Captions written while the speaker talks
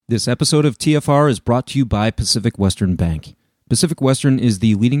This episode of TFR is brought to you by Pacific Western Bank. Pacific Western is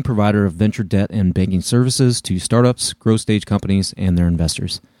the leading provider of venture debt and banking services to startups, growth stage companies, and their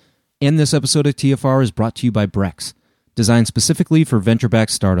investors. And this episode of TFR is brought to you by Brex. Designed specifically for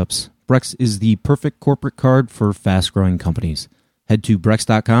venture-backed startups, Brex is the perfect corporate card for fast-growing companies. Head to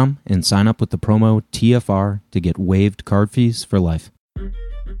Brex.com and sign up with the promo TFR to get waived card fees for life.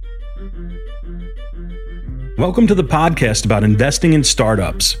 Welcome to the podcast about investing in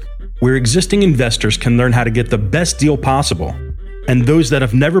startups, where existing investors can learn how to get the best deal possible, and those that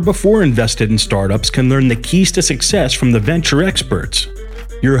have never before invested in startups can learn the keys to success from the venture experts.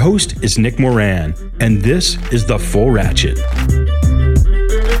 Your host is Nick Moran, and this is The Full Ratchet.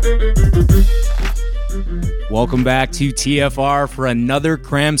 Welcome back to TFR for another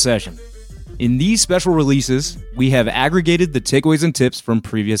Cram session. In these special releases, we have aggregated the takeaways and tips from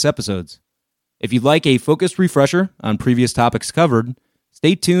previous episodes. If you'd like a focused refresher on previous topics covered,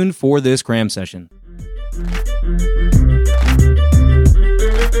 stay tuned for this Cram session.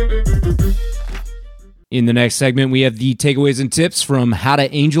 In the next segment, we have the takeaways and tips from How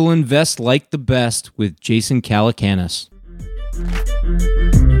to Angel Invest Like the Best with Jason Calacanis.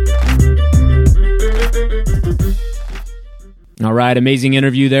 All right, amazing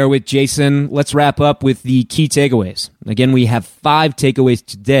interview there with Jason. Let's wrap up with the key takeaways. Again, we have 5 takeaways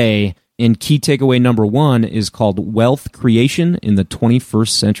today, and key takeaway number 1 is called Wealth Creation in the 21st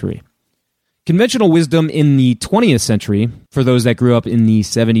Century. Conventional wisdom in the 20th century, for those that grew up in the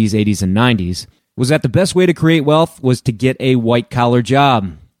 70s, 80s, and 90s, was that the best way to create wealth was to get a white-collar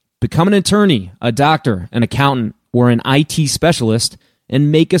job. Become an attorney, a doctor, an accountant, or an IT specialist,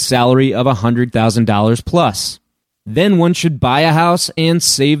 and make a salary of $100,000 plus. Then one should buy a house and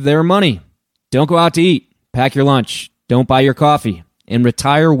save their money. Don't go out to eat, pack your lunch, don't buy your coffee, and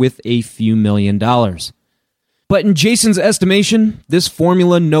retire with a few $1,000,000. But in Jason's estimation, this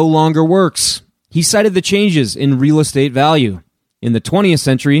formula no longer works. He cited the changes in real estate value. In the 20th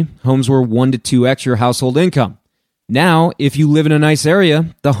century, homes were 1 to 2x your household income. Now, if you live in a nice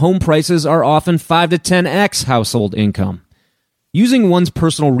area, the home prices are often 5 to 10x household income. Using one's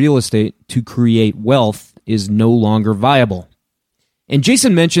personal real estate to create wealth is no longer viable. And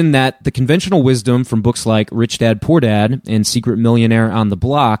Jason mentioned that the conventional wisdom from books like Rich Dad, Poor Dad and Secret Millionaire on the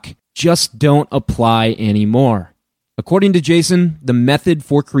Block just don't apply anymore. According to Jason, the method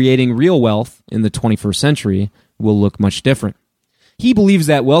for creating real wealth in the 21st century will look much different. He believes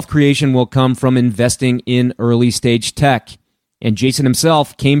that wealth creation will come from investing in early-stage tech. And Jason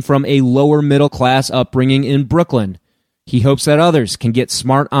himself came from a lower middle-class upbringing in Brooklyn. He hopes that others can get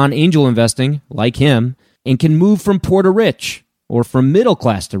smart on angel investing, like him, and can move from poor to rich, or from middle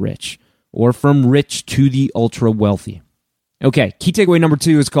class to rich, or from rich to the ultra-wealthy. Okay, key takeaway number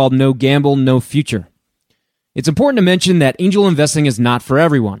 2 is called No Gamble, No Future. It's important to mention that angel investing is not for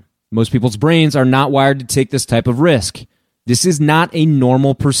everyone. Most people's brains are not wired to take this type of risk. This is not a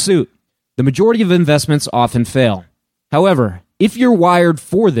normal pursuit. The majority of investments often fail. However, if you're wired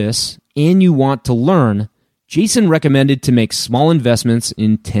for this and you want to learn, Jason recommended to make small investments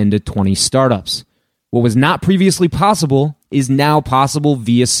in 10 to 20 startups. What was not previously possible is now possible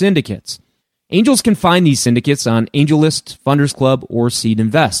via syndicates. Angels can find these syndicates on AngelList, Funders Club, or Seed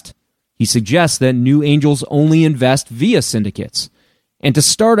Invest. He suggests that new angels only invest via syndicates, and to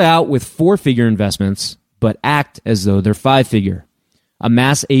start out with 4-figure investments, but act as though they're 5-figure.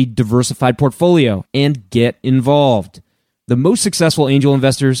 Amass a diversified portfolio and get involved. The most successful angel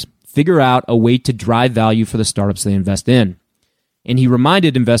investors figure out a way to drive value for the startups they invest in. And he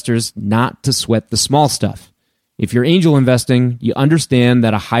reminded investors not to sweat the small stuff. If you're angel investing, you understand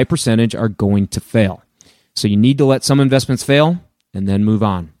that a high percentage are going to fail. So you need to let some investments fail and then move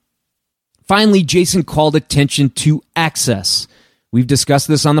on. Finally, Jason called attention to access. We've discussed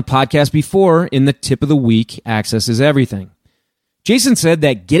this on the podcast before in the tip of the week, Access is Everything. Jason said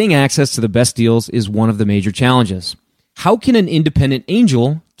that getting access to the best deals is one of the major challenges. How can an independent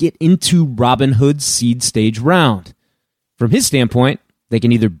angel get into Robinhood's seed stage round? From his standpoint, they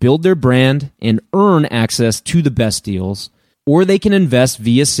can either build their brand and earn access to the best deals, or they can invest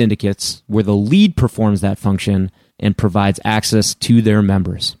via syndicates where the lead performs that function and provides access to their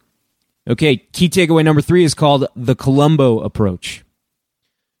members. Okay, key takeaway number 3 is called the Columbo approach.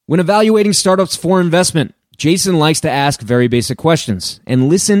 When evaluating startups for investment, Jason likes to ask very basic questions and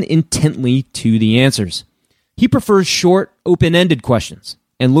listen intently to the answers. He prefers short, open-ended questions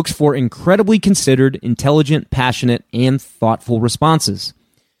and looks for incredibly considered, intelligent, passionate, and thoughtful responses.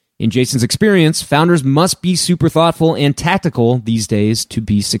 In Jason's experience, founders must be super thoughtful and tactical these days to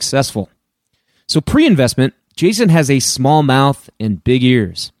be successful. So pre-investment, Jason has a small mouth and big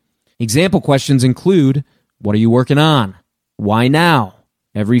ears. Example questions include, what are you working on? Why now?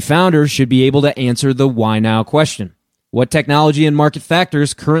 Every founder should be able to answer the why now question. What technology and market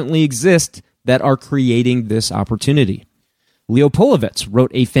factors currently exist that are creating this opportunity? Leo Polovets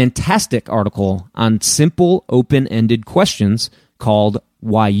wrote a fantastic article on simple, open-ended questions called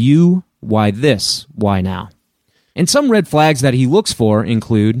Why You, Why This, Why Now? And some red flags that he looks for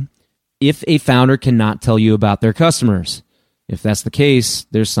include if a founder cannot tell you about their customers. If that's the case,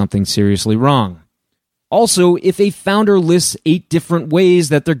 there's something seriously wrong. Also, if a founder lists 8 different ways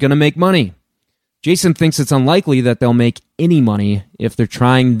that they're going to make money. Jason thinks it's unlikely that they'll make any money if they're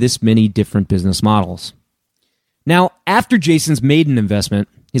trying this many different business models. Now, after Jason's made an investment,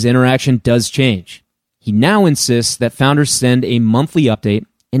 his interaction does change. He now insists that founders send a monthly update,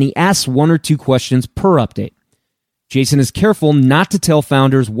 and he asks 1 or 2 questions per update. Jason is careful not to tell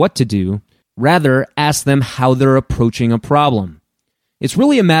founders what to do, rather ask them how they're approaching a problem. It's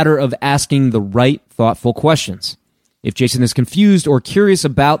really a matter of asking the right, thoughtful questions. If Jason is confused or curious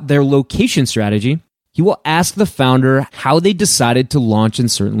about their location strategy, he will ask the founder how they decided to launch in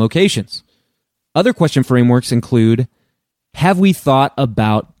certain locations. Other question frameworks include, have we thought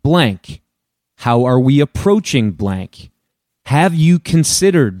about blank? How are we approaching blank? Have you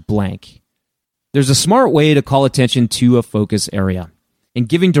considered blank? There's a smart way to call attention to a focus area, and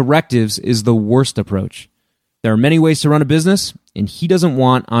giving directives is the worst approach. There are many ways to run a business, and he doesn't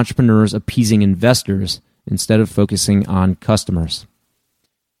want entrepreneurs appeasing investors instead of focusing on customers.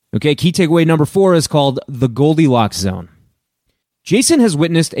 Okay, key takeaway number 4 is called the Goldilocks Zone. Jason has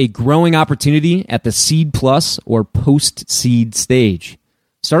witnessed a growing opportunity at the seed plus or post-seed stage.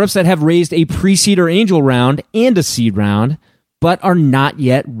 Startups that have raised a pre-seed or angel round and a seed round, but are not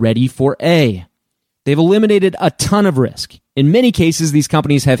yet ready for A. They've eliminated a ton of risk. In many cases, these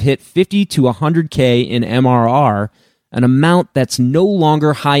companies have hit 50 to 100K in MRR, an amount that's no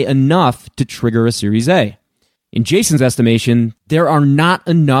longer high enough to trigger a Series A. In Jason's estimation, there are not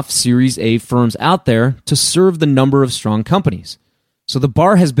enough Series A firms out there to serve the number of strong companies. So the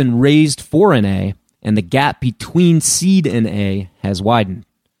bar has been raised for an A, and the gap between seed and A has widened.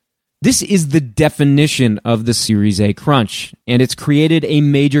 This is the definition of the Series A crunch, and it's created a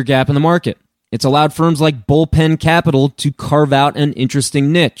major gap in the market. It's allowed firms like Bullpen Capital to carve out an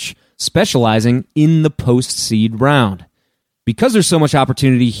interesting niche, specializing in the post-seed round. Because there's so much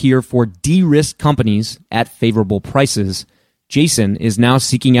opportunity here for de-risked companies at favorable prices, Jason is now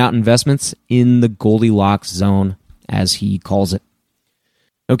seeking out investments in the Goldilocks zone, as he calls it.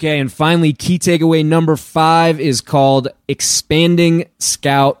 Okay, and finally, key takeaway number 5 is called Expanding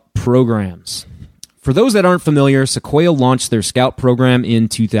Scout Programs. For those that aren't familiar, Sequoia launched their Scout program in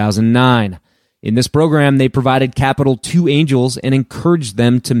 2009. In this program, they provided capital to angels and encouraged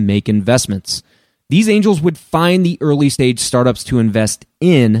them to make investments. These angels would find the early stage startups to invest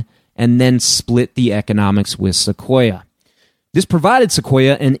in and then split the economics with Sequoia. This provided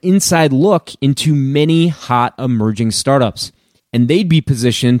Sequoia an inside look into many hot emerging startups, and they'd be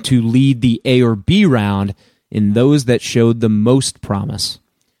positioned to lead the A or B round in those that showed the most promise.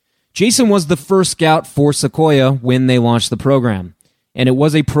 Jason was the first scout for Sequoia when they launched the program, and it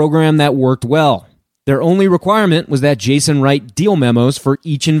was a program that worked well. Their only requirement was that Jason write deal memos for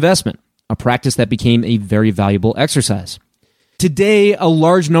each investment, a practice that became a very valuable exercise. Today, a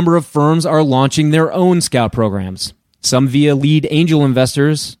large number of firms are launching their own scout programs, some via lead angel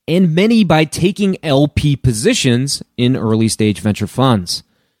investors, and many by taking LP positions in early-stage venture funds.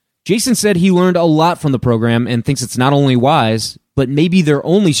 Jason said he learned a lot from the program and thinks it's not only wise, but maybe their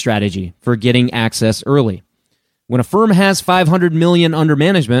only strategy for getting access early. When a firm has $500 million under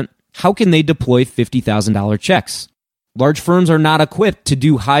management, how can they deploy $50,000 checks? Large firms are not equipped to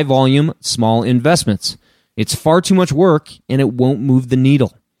do high-volume, small investments. It's far too much work, and it won't move the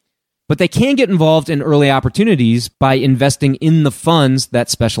needle. But they can get involved in early opportunities by investing in the funds that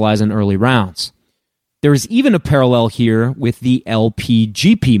specialize in early rounds. There is even a parallel here with the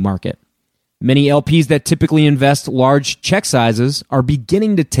LP-GP market. Many LPs that typically invest large check sizes are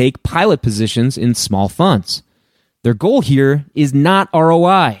beginning to take pilot positions in small funds. Their goal here is not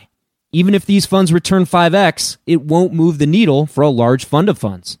ROI. Even if these funds return 5x, it won't move the needle for a large fund of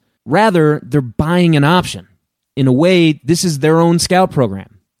funds. Rather, they're buying an option. In a way, this is their own scout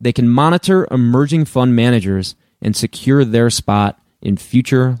program. They can monitor emerging fund managers and secure their spot in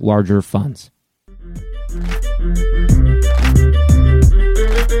future larger funds.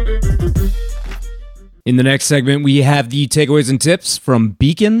 In the next segment, we have the takeaways and tips from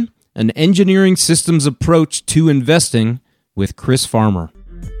Beacon, an engineering systems approach to investing with Chris Farmer.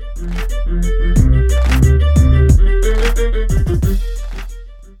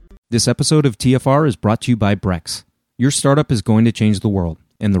 This episode of TFR is brought to you by Brex. Your startup is going to change the world,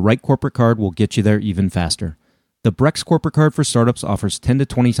 and the right corporate card will get you there even faster. The Brex Corporate Card for Startups offers 10 to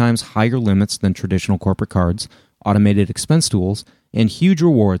 20 times higher limits than traditional corporate cards, automated expense tools, and huge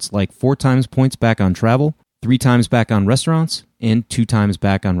rewards like 4 times points back on travel, 3 times back on restaurants, and 2 times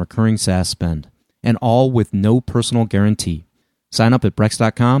back on recurring SaaS spend. And all with no personal guarantee. Sign up at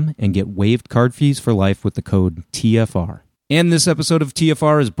Brex.com and get waived card fees for life with the code TFR. And this episode of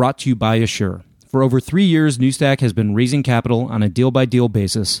TFR is brought to you by Assure. For over 3 years, Newstack has been raising capital on a deal-by-deal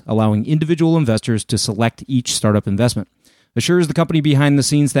basis, allowing individual investors to select each startup investment. Assure is the company behind the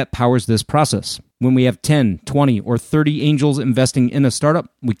scenes that powers this process. When we have 10, 20, or 30 angels investing in a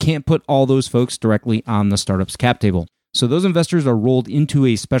startup, we can't put all those folks directly on the startup's cap table. So those investors are rolled into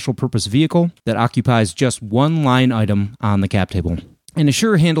a special purpose vehicle that occupies just one line item on the cap table. And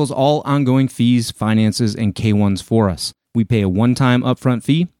Assure handles all ongoing fees, finances, and K-1s for us. We pay a one-time upfront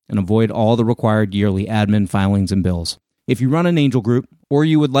fee and avoid all the required yearly admin filings and bills. If you run an angel group, or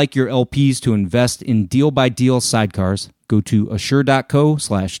you would like your LPs to invest in deal-by-deal sidecars, go to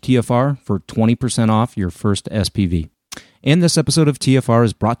assure.co/TFR for 20% off your first SPV. And this episode of TFR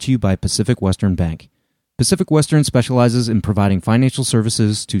is brought to you by Pacific Western Bank. Pacific Western specializes in providing financial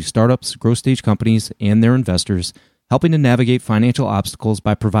services to startups, growth stage companies, and their investors, helping to navigate financial obstacles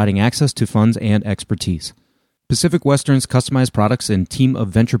by providing access to funds and expertise. Pacific Western's customized products and team of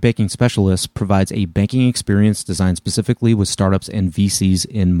venture banking specialists provides a banking experience designed specifically with startups and VCs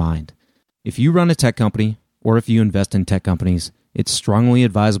in mind. If you run a tech company, or if you invest in tech companies, it's strongly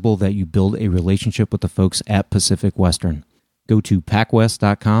advisable that you build a relationship with the folks at Pacific Western. Go to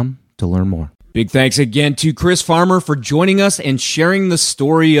pacwest.com to learn more. Big thanks again to Chris Farmer for joining us and sharing the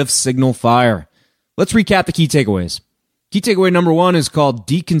story of Signal Fire. Let's recap the key takeaways. Key takeaway number 1 is called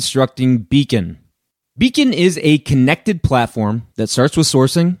Deconstructing Beacon. Beacon is a connected platform that starts with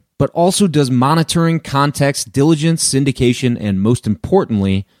sourcing, but also does monitoring, context, diligence, syndication, and most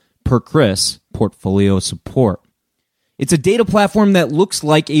importantly, per Chris, portfolio support. It's a data platform that looks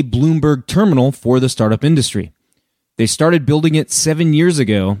like a Bloomberg terminal for the startup industry. They started building it 7 years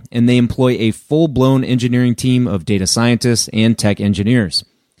ago, and they employ a full-blown engineering team of data scientists and tech engineers.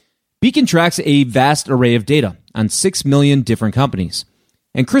 Beacon tracks a vast array of data on 6 million different companies.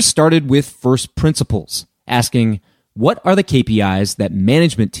 And Chris started with first principles, asking, what are the KPIs that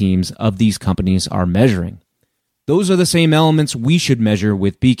management teams of these companies are measuring? Those are the same elements we should measure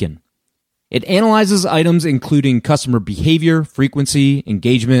with Beacon. It analyzes items including customer behavior, frequency,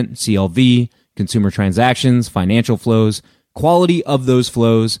 engagement, CLV, consumer transactions, financial flows, quality of those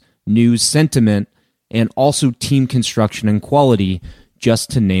flows, news sentiment, and also team construction and quality, just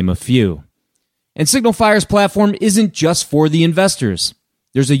to name a few. And Signal Fire's platform isn't just for the investors.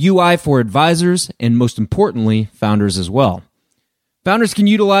 There's a UI for advisors and, most importantly, founders as well. Founders can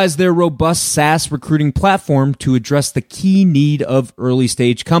utilize their robust SaaS recruiting platform to address the key need of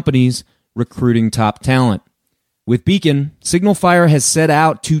early-stage companies recruiting top talent. With Beacon, Signal Fire has set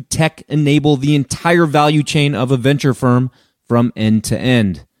out to tech-enable the entire value chain of a venture firm from end to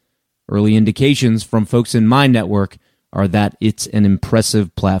end. Early indications from folks in my network are that it's an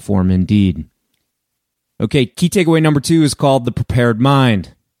impressive platform indeed. Okay, key takeaway number 2 is called the prepared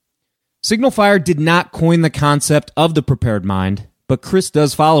mind. Signal Fire did not coin the concept of the prepared mind, but Chris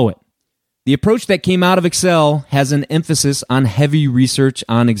does follow it. The approach that came out of Excel has an emphasis on heavy research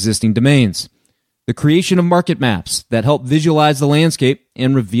on existing domains, the creation of market maps that help visualize the landscape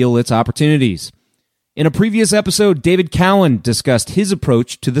and reveal its opportunities. In a previous episode, David Cowan discussed his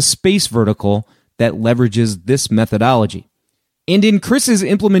approach to the space vertical that leverages this methodology. And in Chris's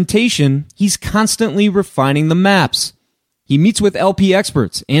implementation, he's constantly refining the maps. He meets with LP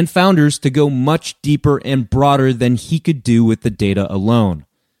experts and founders to go much deeper and broader than he could do with the data alone.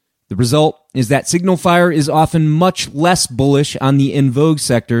 The result is that Signal Fire is often much less bullish on the in vogue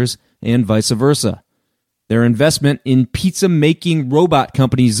sectors and vice versa. Their investment in pizza-making robot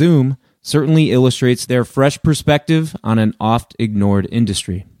company Zoom certainly illustrates their fresh perspective on an oft-ignored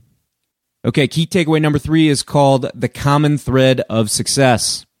industry. Okay, key takeaway number 3 is called the common thread of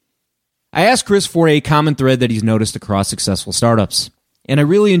success. I asked Chris for a common thread that he's noticed across successful startups, and I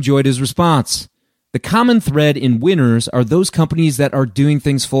really enjoyed his response. The common thread in winners are those companies that are doing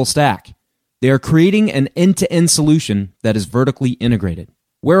things full stack. They are creating an end-to-end solution that is vertically integrated,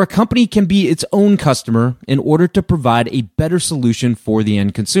 where a company can be its own customer in order to provide a better solution for the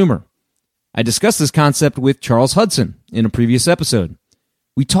end consumer. I discussed this concept with Charles Hudson in a previous episode.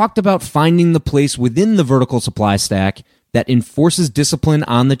 We talked about finding the place within the vertical supply stack that enforces discipline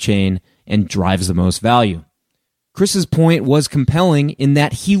on the chain and drives the most value. Chris's point was compelling in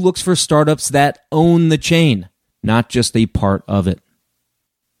that he looks for startups that own the chain, not just a part of it.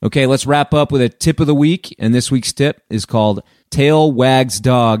 Okay, let's wrap up with a tip of the week, and this week's tip is called Tail Wags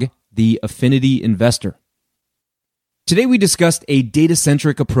Dog, the Affinity Investor. Today we discussed a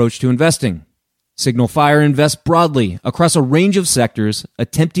data-centric approach to investing. Signal Fire invests broadly across a range of sectors,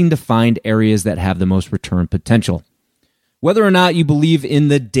 attempting to find areas that have the most return potential. Whether or not you believe in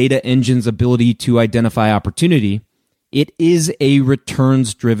the data engine's ability to identify opportunity, it is a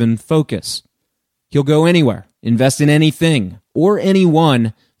returns-driven focus. He'll go anywhere, invest in anything, or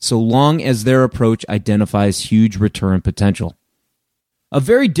anyone, so long as their approach identifies huge return potential. A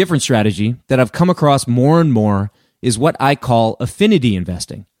very different strategy that I've come across more and more is what I call affinity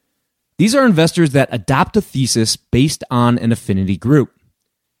investing. These are investors that adopt a thesis based on an affinity group,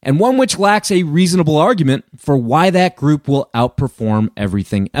 and one which lacks a reasonable argument for why that group will outperform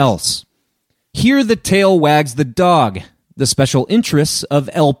everything else. Here the tail wags the dog. The special interests of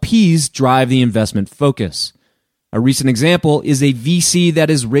LPs drive the investment focus. A recent example is a VC that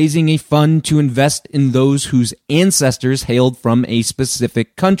is raising a fund to invest in those whose ancestors hailed from a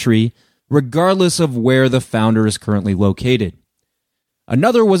specific country, regardless of where the founder is currently located.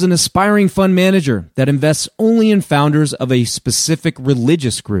 Another was an aspiring fund manager that invests only in founders of a specific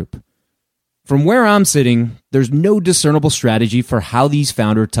religious group. From where I'm sitting, there's no discernible strategy for how these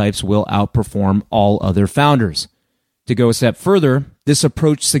founder types will outperform all other founders. To go a step further, this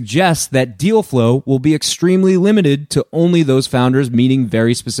approach suggests that deal flow will be extremely limited to only those founders meeting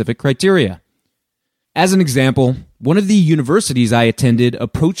very specific criteria. As an example, one of the universities I attended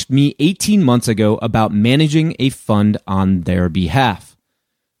approached me 18 months ago about managing a fund on their behalf.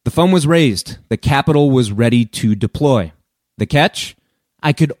 The fund was raised, the capital was ready to deploy. The catch?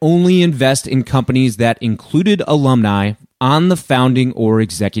 I could only invest in companies that included alumni on the founding or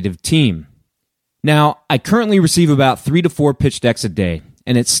executive team. Now, I currently receive about 3 to 4 pitch decks a day,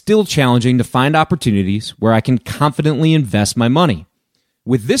 and it's still challenging to find opportunities where I can confidently invest my money.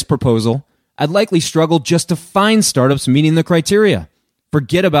 With this proposal, I'd likely struggle just to find startups meeting the criteria.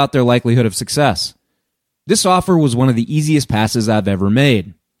 Forget about their likelihood of success. This offer was one of the easiest passes I've ever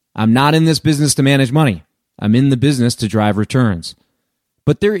made. I'm not in this business to manage money. I'm in the business to drive returns.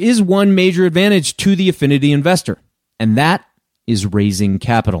 But there is one major advantage to the affinity investor, and that is raising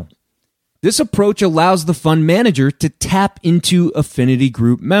capital. This approach allows the fund manager to tap into affinity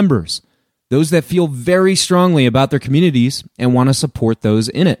group members, those that feel very strongly about their communities and want to support those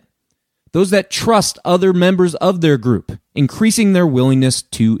in it, those that trust other members of their group, increasing their willingness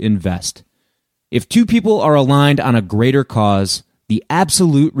to invest. If two people are aligned on a greater cause, the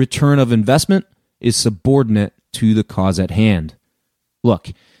absolute return of investment is subordinate to the cause at hand. Look,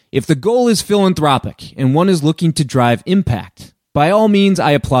 if the goal is philanthropic and one is looking to drive impact, by all means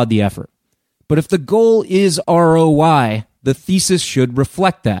I applaud the effort. But if the goal is ROI, the thesis should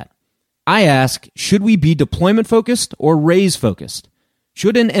reflect that. I ask, should we be deployment-focused or raise-focused?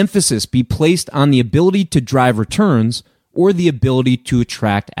 Should an emphasis be placed on the ability to drive returns or the ability to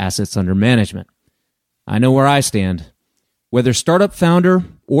attract assets under management? I know where I stand. Whether startup founder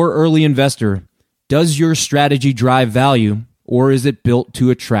or early investor, does your strategy drive value or is it built to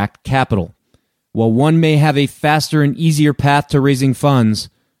attract capital? While one may have a faster and easier path to raising funds,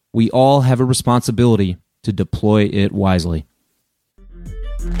 we all have a responsibility to deploy it wisely.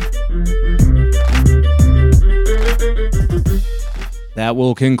 That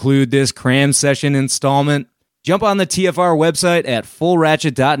will conclude this Cram session installment. Jump on the TFR website at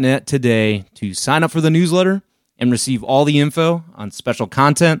fullratchet.net today to sign up for the newsletter and receive all the info on special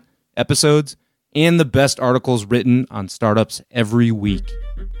content, episodes, and the best articles written on startups every week.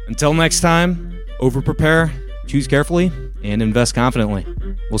 Until next time, over-prepare, choose carefully, and invest confidently.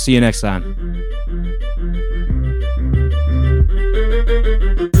 We'll see you next time.